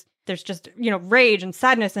 Like there's there's just, rage and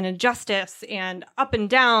sadness and injustice and up and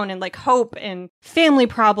down and like hope and family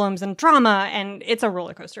problems and drama. And it's a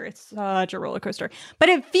roller coaster. It's such a roller coaster. But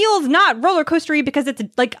it feels not roller coastery because it's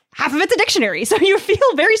like half of it's a dictionary. So you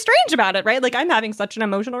feel very strange about it, right? Like I'm having such an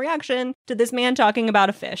emotional reaction to this man talking about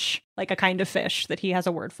a fish, like a kind of fish that he has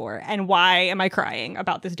a word for. And why am I crying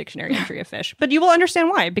about this dictionary entry of fish? But you will understand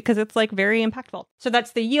why, because it's like very impactful. So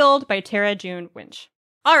that's The Yield by Tara June Winch.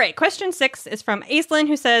 All right, question 6 is from Aislinn,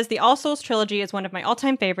 who says, the All Souls trilogy is one of my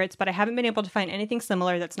all-time favorites, but I haven't been able to find anything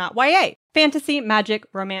similar that's not YA. Fantasy, magic,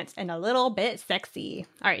 romance, and a little bit sexy.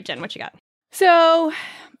 All right, Jen, what you got? So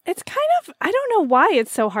it's kind of, I don't know why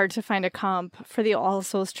it's so hard to find a comp for the All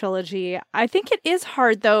Souls trilogy. I think it is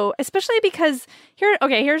hard, though, especially because,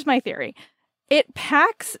 here's my theory. It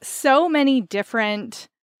packs so many different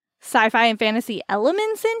sci-fi and fantasy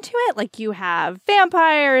elements into it. Like you have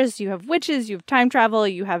vampires, you have witches, you have time travel,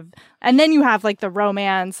 and then you have like the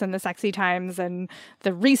romance and the sexy times and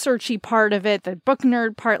the researchy part of it, the book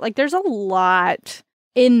nerd part. Like there's a lot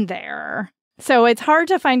in there. So it's hard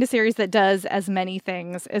to find a series that does as many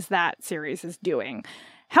things as that series is doing.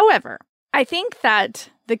 However, I think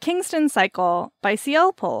that The Kingston Cycle by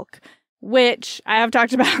C.L. Polk, which I have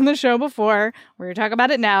talked about on the show before, we're going to talk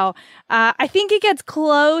about it now. I think it gets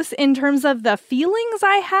close in terms of the feelings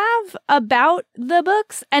I have about the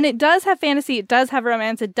books. And it does have fantasy, it does have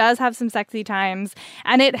romance, it does have some sexy times.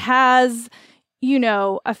 And it has,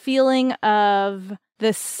 a feeling of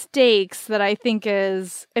the stakes that I think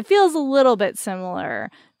it feels a little bit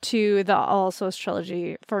similar to the All Souls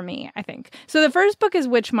trilogy for me, I think. So the first book is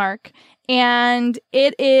Witchmark, and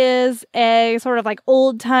it is a sort of like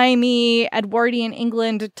old-timey Edwardian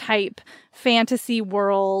England type fantasy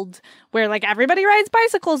world where like everybody rides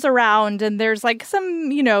bicycles around and there's like some,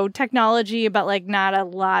 technology, but like not a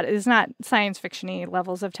lot. It's not science fiction-y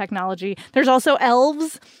levels of technology. There's also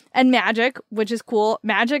elves and magic, which is cool.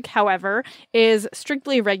 Magic, however, is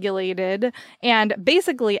strictly regulated and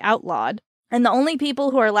basically outlawed. And the only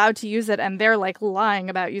people who are allowed to use it, and they're like lying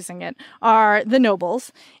about using it, are the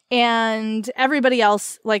nobles. And everybody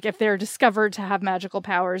else, like if they're discovered to have magical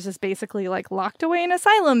powers, is basically like locked away in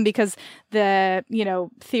asylum because the,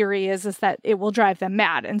 theory is that it will drive them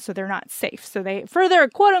mad. And so they're not safe. So they, for their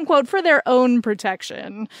quote unquote, for their own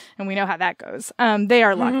protection, and we know how that goes, they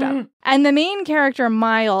are locked up. And the main character,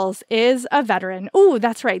 Miles, is a veteran. Oh,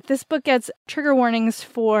 that's right. This book gets trigger warnings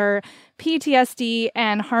for PTSD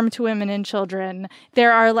and harm to women and children.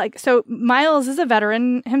 There are so Miles is a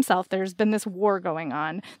veteran himself. There's been this war going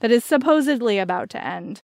on that is supposedly about to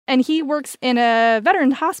end. And he works in a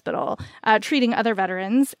veterans hospital treating other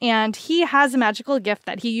veterans. And he has a magical gift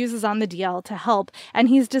that he uses on the DL to help. And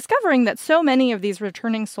he's discovering that so many of these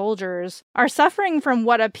returning soldiers are suffering from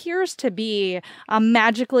what appears to be a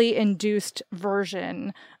magically induced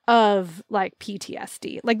version of like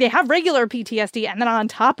PTSD. Like they have regular PTSD, and then on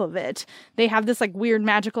top of it, they have this like weird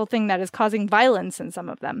magical thing that is causing violence in some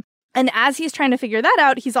of them. And as he's trying to figure that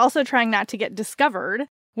out, he's also trying not to get discovered,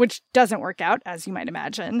 which doesn't work out, as you might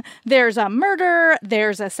imagine. There's a murder,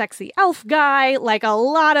 there's a sexy elf guy, like a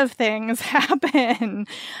lot of things happen.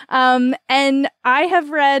 And I have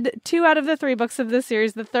read 2 out of the 3 books of this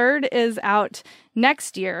series. The third is out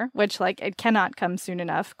next year, which it cannot come soon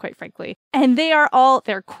enough, quite frankly. And they're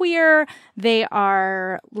queer, they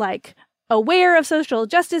are aware of social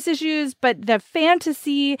justice issues, but the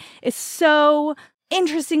fantasy is so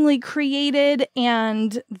interestingly created,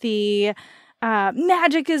 and the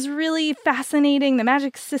magic is really fascinating. The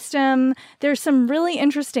magic system, there's some really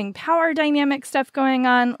interesting power dynamic stuff going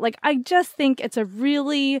on. I just think it's a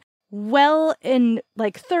really well and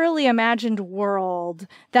thoroughly imagined world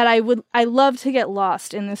that I love to get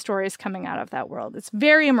lost in the stories coming out of that world. It's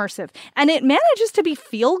very immersive, and it manages to be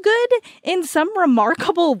feel good in some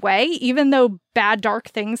remarkable way, even though bad dark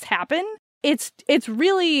things happen. It's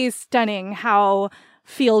really stunning how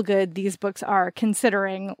feel good these books are,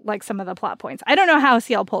 considering some of the plot points. I don't know how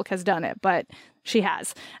C.L. Polk has done it, but she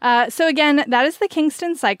has. So again, that is The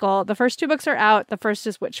Kingston Cycle. The first 2 books are out. The first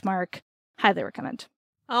is Witchmark. Highly recommend.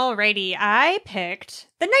 Alrighty, I picked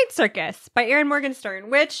The Night Circus by Erin Morgenstern,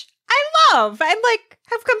 which I love and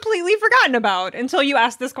have completely forgotten about until you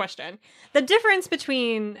asked this question. The difference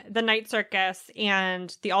between The Night Circus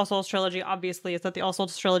and the All Souls trilogy, obviously, is that the All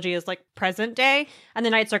Souls trilogy is present day, and the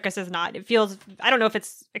Night Circus is not. It feels, I don't know if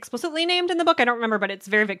it's explicitly named in the book, I don't remember, but it's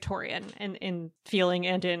very Victorian in feeling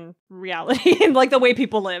and in reality, and the way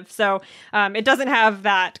people live. So it doesn't have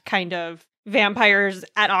that kind of vampires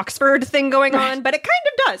at Oxford thing going on, but it kind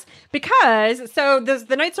of does. Because,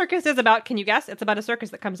 the Night Circus is about, can you guess? It's about a circus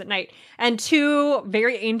that comes at night. And two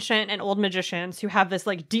very ancient and old magicians who have this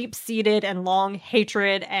like deep-seated and long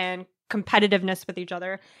hatred and competitiveness with each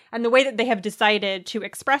other. And the way that they have decided to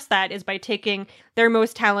express that is by taking their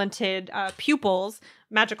most talented pupils,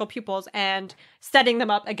 magical pupils, and setting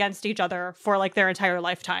them up against each other for like their entire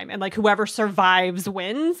lifetime. And like whoever survives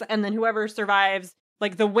wins. And then whoever survives,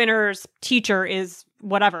 like the winner's teacher is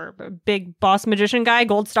whatever, big boss magician guy,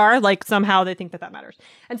 gold star, like somehow they think that matters.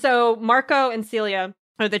 And so Marco and Celia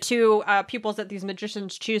are the two pupils that these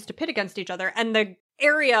magicians choose to pit against each other. And the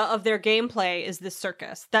area of their gameplay is this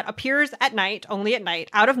circus that appears at night, only at night,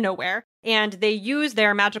 out of nowhere. And they use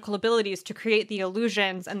their magical abilities to create the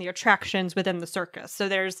illusions and the attractions within the circus. So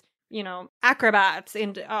there's, acrobats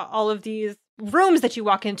and all of these rooms that you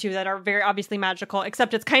walk into that are very obviously magical,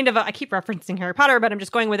 except it's kind of I keep referencing Harry Potter, but I'm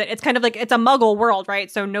just going with it. It's kind of like it's a muggle world, right?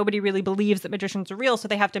 So nobody really believes that magicians are real. So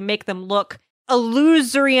they have to make them look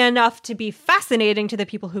illusory enough to be fascinating to the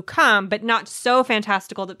people who come, but not so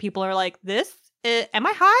fantastical that people are like, this? Am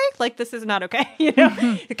I high? Like, this is not okay,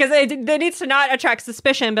 because they needs to not attract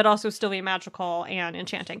suspicion, but also still be magical and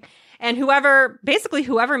enchanting. And whoever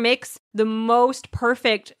makes the most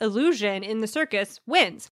perfect illusion in the circus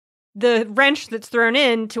wins. The wrench that's thrown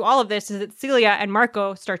into all of this is that Celia and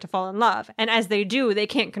Marco start to fall in love. And as they do, they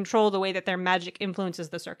can't control the way that their magic influences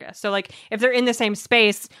the circus. So like if they're in the same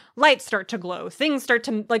space, lights start to glow, things start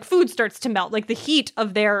to, like food starts to melt, like the heat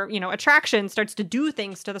of their, attraction starts to do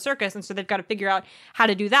things to the circus. And so they've got to figure out how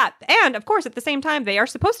to do that. And of course, at the same time, they are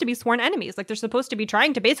supposed to be sworn enemies. Like they're supposed to be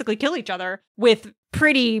trying to basically kill each other with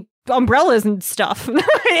pretty umbrellas and stuff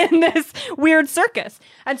in this weird circus.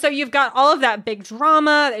 And so you've got all of that big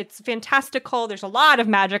drama. It's fantastical. There's a lot of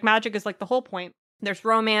magic. Magic is like the whole point. There's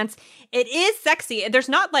romance. It is sexy. There's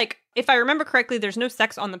not like, if I remember correctly, there's no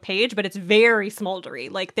sex on the page, but it's very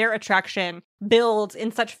smoldery. Like their attraction builds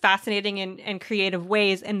in such fascinating and creative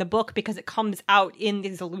ways in the book because it comes out in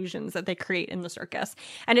these illusions that they create in the circus.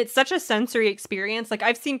 And it's such a sensory experience. Like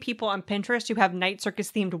I've seen people on Pinterest who have night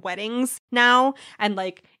circus themed weddings now and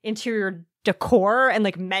like interior decor and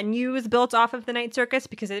like menus built off of the night circus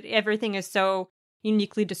because everything is so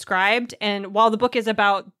uniquely described. And while the book is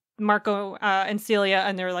about Marco and Celia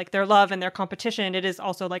and their love and their competition, it is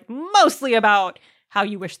also like mostly about how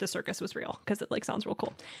you wish the circus was real because it like sounds real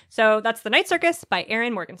cool. So that's The Night Circus by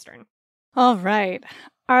Erin Morgenstern. All right.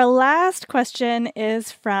 Our last question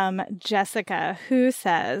is from Jessica, who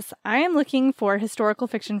says, I am looking for historical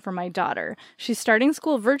fiction for my daughter. She's starting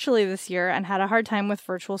school virtually this year and had a hard time with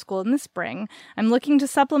virtual school in the spring. I'm looking to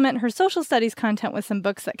supplement her social studies content with some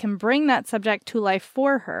books that can bring that subject to life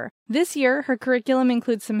for her. This year, her curriculum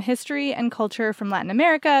includes some history and culture from Latin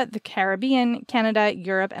America, the Caribbean, Canada,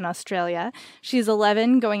 Europe, and Australia. She's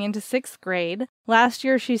 11, going into 6th grade. Last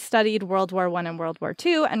year, she studied World War I and World War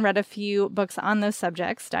II and read a few books on those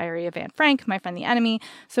subjects, Diary of Anne Frank, My Friend the Enemy,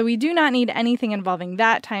 so we do not need anything involving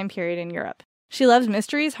that time period in Europe. She loves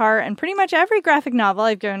mysteries, horror, and pretty much every graphic novel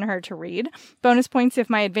I've given her to read. Bonus points if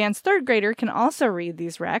my advanced 3rd grader can also read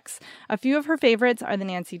these recs. A few of her favorites are the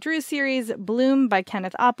Nancy Drew series, Bloom by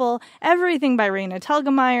Kenneth Oppel, Everything by Raina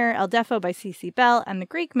Telgemeier, El Deafo by C.C. Bell, and the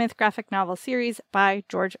Greek myth graphic novel series by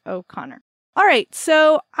George O'Connor. All right,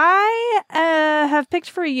 so I have picked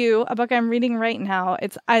for you a book I'm reading right now.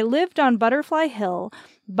 It's I Lived on Butterfly Hill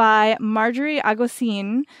by Marjorie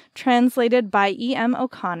Agosin, translated by E.M.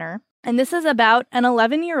 O'Connor. And this is about an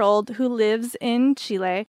 11-year-old who lives in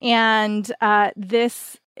Chile. And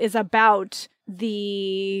this is about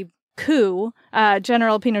the coup,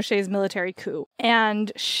 General Pinochet's military coup.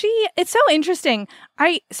 And it's so interesting.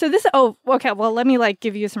 Well, let me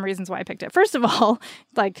give you some reasons why I picked it. First of all,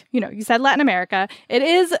 you said Latin America. It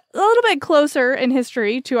is a little bit closer in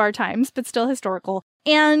history to our times, but still historical.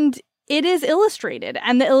 And it is illustrated,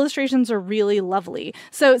 and the illustrations are really lovely.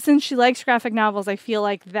 So since she likes graphic novels, I feel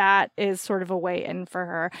like that is sort of a way in for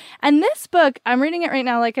her. And this book, I'm reading it right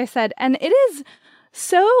now, like I said, and it is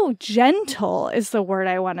so gentle is the word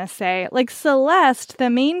I want to say. Like Celeste, the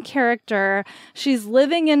main character, she's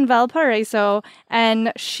living in Valparaiso,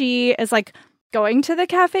 and she is going to the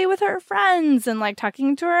cafe with her friends and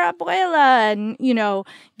talking to her abuela and,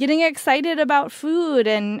 getting excited about food.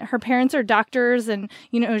 And her parents are doctors and,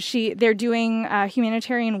 they're doing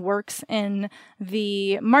humanitarian works in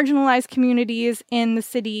the marginalized communities in the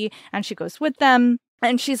city, and she goes with them.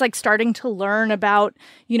 And she's starting to learn about,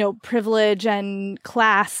 privilege and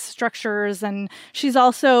class structures. And she's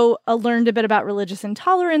also learned a bit about religious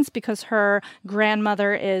intolerance because her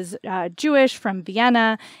grandmother is Jewish from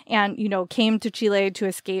Vienna and, came to Chile to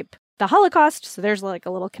escape the Holocaust. So there's like a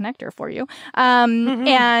little connector for you.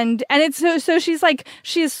 And it's so she's like,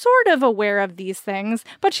 she's sort of aware of these things,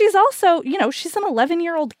 but she's also, you know, she's an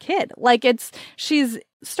 11-year-old kid. Like she's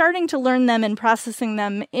starting to learn them and processing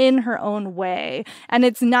them in her own way. And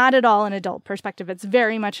it's not at all an adult perspective. It's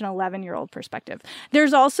very much an 11-year-old perspective.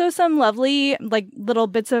 There's also some lovely, like, little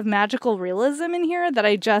bits of magical realism in here that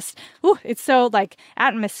it's so, like,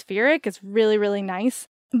 atmospheric. It's really, really nice.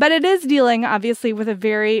 But it is dealing, obviously, with a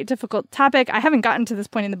very difficult topic. I haven't gotten to this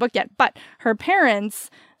point in the book yet, but her parents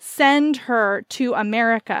send her to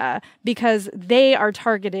America because they are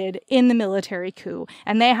targeted in the military coup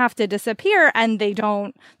and they have to disappear, and they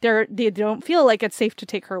don't feel like it's safe to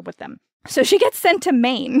take her with them. So she gets sent to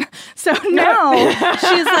Maine. So now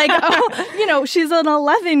she's like, she's an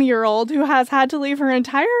 11-year-old who has had to leave her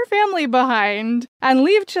entire family behind and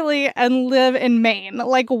leave Chile and live in Maine.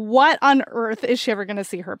 Like, what on earth is she ever going to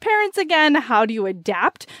see her parents again? How do you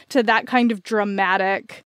adapt to that kind of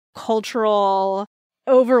dramatic cultural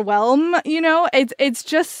overwhelm? You know, it's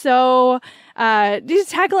just so just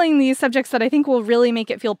tackling these subjects that I think will really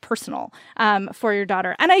make it feel personal for your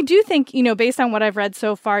daughter. And I do think, you know, based on what I've read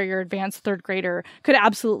so far, your advanced third grader could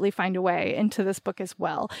absolutely find a way into this book as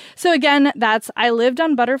well. So again, that's I Lived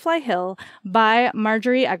on Butterfly Hill by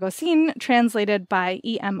Marjorie Agosin, translated by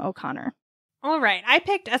E.M. O'Connor. All right. I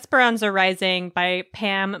picked Esperanza Rising by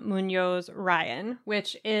Pam Munoz Ryan,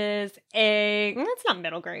 which is it's not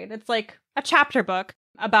middle grade. It's like a chapter book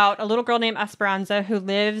about a little girl named Esperanza who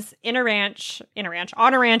lives on a ranch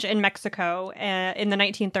in Mexico in the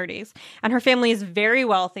 1930s. And her family is very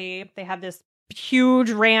wealthy. They have this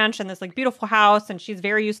huge ranch and this like beautiful house, and she's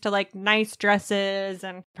very used to like nice dresses,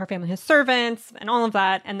 and her family has servants and all of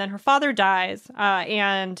that. And then her father dies,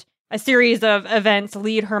 and a series of events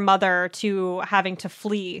lead her mother to having to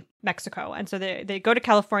flee Mexico. And so they go to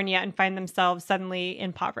California and find themselves suddenly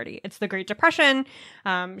in poverty. It's the Great Depression.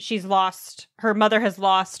 Her mother has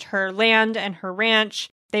lost her land and her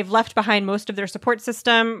ranch. They've left behind most of their support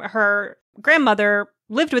system. Her grandmother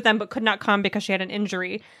lived with them but could not come because she had an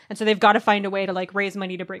injury. And so they've got to find a way to like raise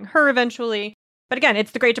money to bring her eventually. But again,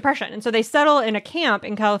 it's the Great Depression. And so they settle in a camp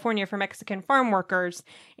in California for Mexican farm workers.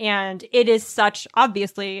 And it is such,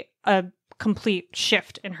 obviously, a complete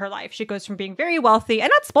shift in her life. She goes from being very wealthy and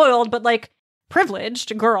not spoiled, but like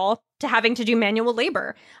privileged girl to having to do manual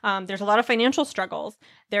labor. There's a lot of financial struggles.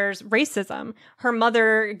 There's racism. Her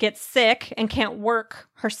mother gets sick and can't work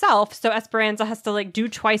herself. So Esperanza has to like do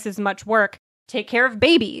twice as much work, take care of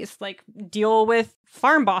babies, like deal with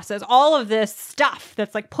farm bosses, all of this stuff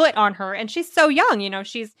that's like put on her. And she's so young, you know,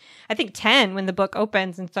 she's, I think 10 when the book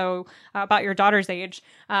opens. And so about your daughter's age.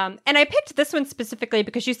 And I picked this one specifically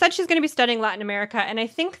because you said she's going to be studying Latin America. And I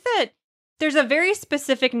think that there's a very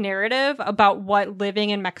specific narrative about what living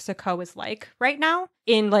in Mexico is like right now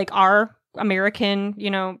in like our American, you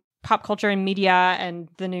know, pop culture and media and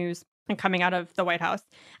the news and coming out of the White House.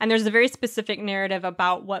 And there's a very specific narrative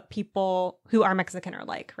about what people who are Mexican are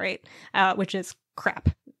like, right? Which is crap.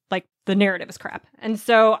 Like the narrative is crap. And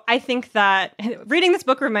so I think that reading this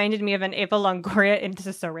book reminded me of an Eva Longoria, and this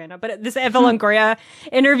is so random, but this Eva Longoria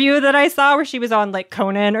interview that I saw where she was on like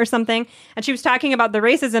Conan or something. And she was talking about the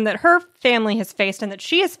racism that her family has faced and that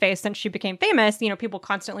she has faced since she became famous. You know, people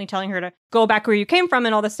constantly telling her to go back where you came from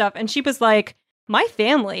and all this stuff. And she was like, my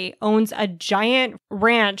family owns a giant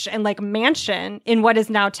ranch and like mansion in what is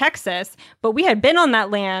now Texas, but we had been on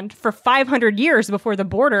that land for 500 years before the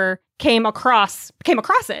border came across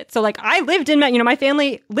it. So like I lived in, you know, my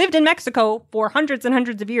family lived in Mexico for hundreds and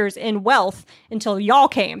hundreds of years in wealth until y'all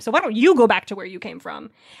came. So why don't you go back to where you came from?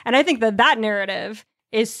 And I think that narrative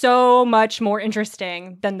is so much more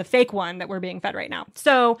interesting than the fake one that we're being fed right now.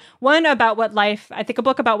 So a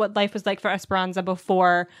book about what life was like for Esperanza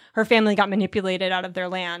before her family got manipulated out of their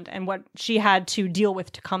land and what she had to deal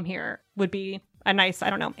with to come here would be a nice,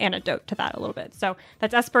 antidote to that a little bit. So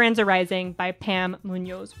that's Esperanza Rising by Pam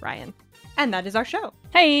Munoz Ryan. And that is our show.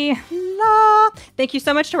 Hey. La. Thank you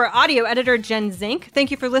so much to our audio editor, Jen Zink.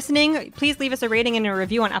 Thank you for listening. Please leave us a rating and a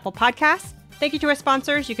review on Apple Podcasts. Thank you to our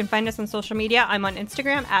sponsors. You can find us on social media. I'm on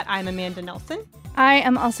Instagram at I'm Amanda Nelson. I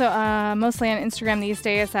am also mostly on Instagram these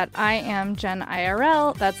days at I am Jen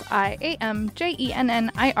IRL. That's IAMJENNIRL.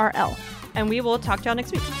 And we will talk to y'all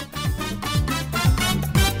next week.